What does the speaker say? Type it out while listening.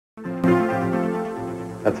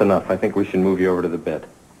That's enough. I think we should move you over to the bed.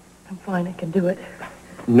 I'm fine. I can do it.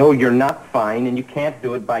 No, you're not fine, and you can't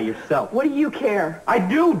do it by yourself. What do you care? I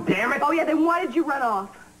do, damn it! Oh, yeah, then why did you run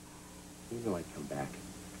off? You know I'd come back.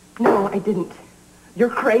 No, I didn't. You're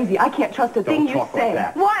crazy. I can't trust a thing Don't you talk say. like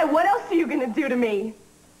that. Why? What else are you going to do to me?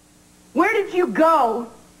 Where did you go?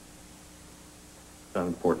 It's not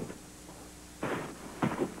important.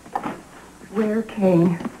 Where,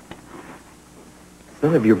 Cain? It's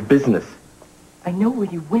none of your business. I know where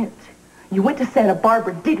you went. You went to Santa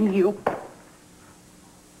Barbara, didn't you?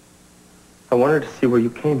 I wanted to see where you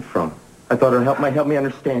came from. I thought it might help me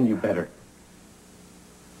understand you better.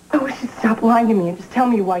 I wish you'd stop lying to me and just tell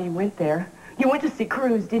me why you went there. You went to see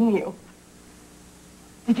Cruz, didn't you?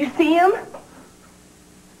 Did you see him?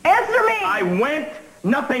 Answer me! I went,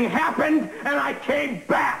 nothing happened, and I came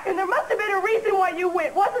back! And there must have been a reason why you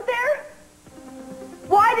went, wasn't there?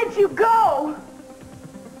 Why did you go?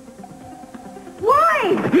 Why?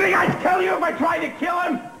 You think I'd tell you if I tried to kill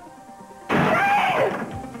him?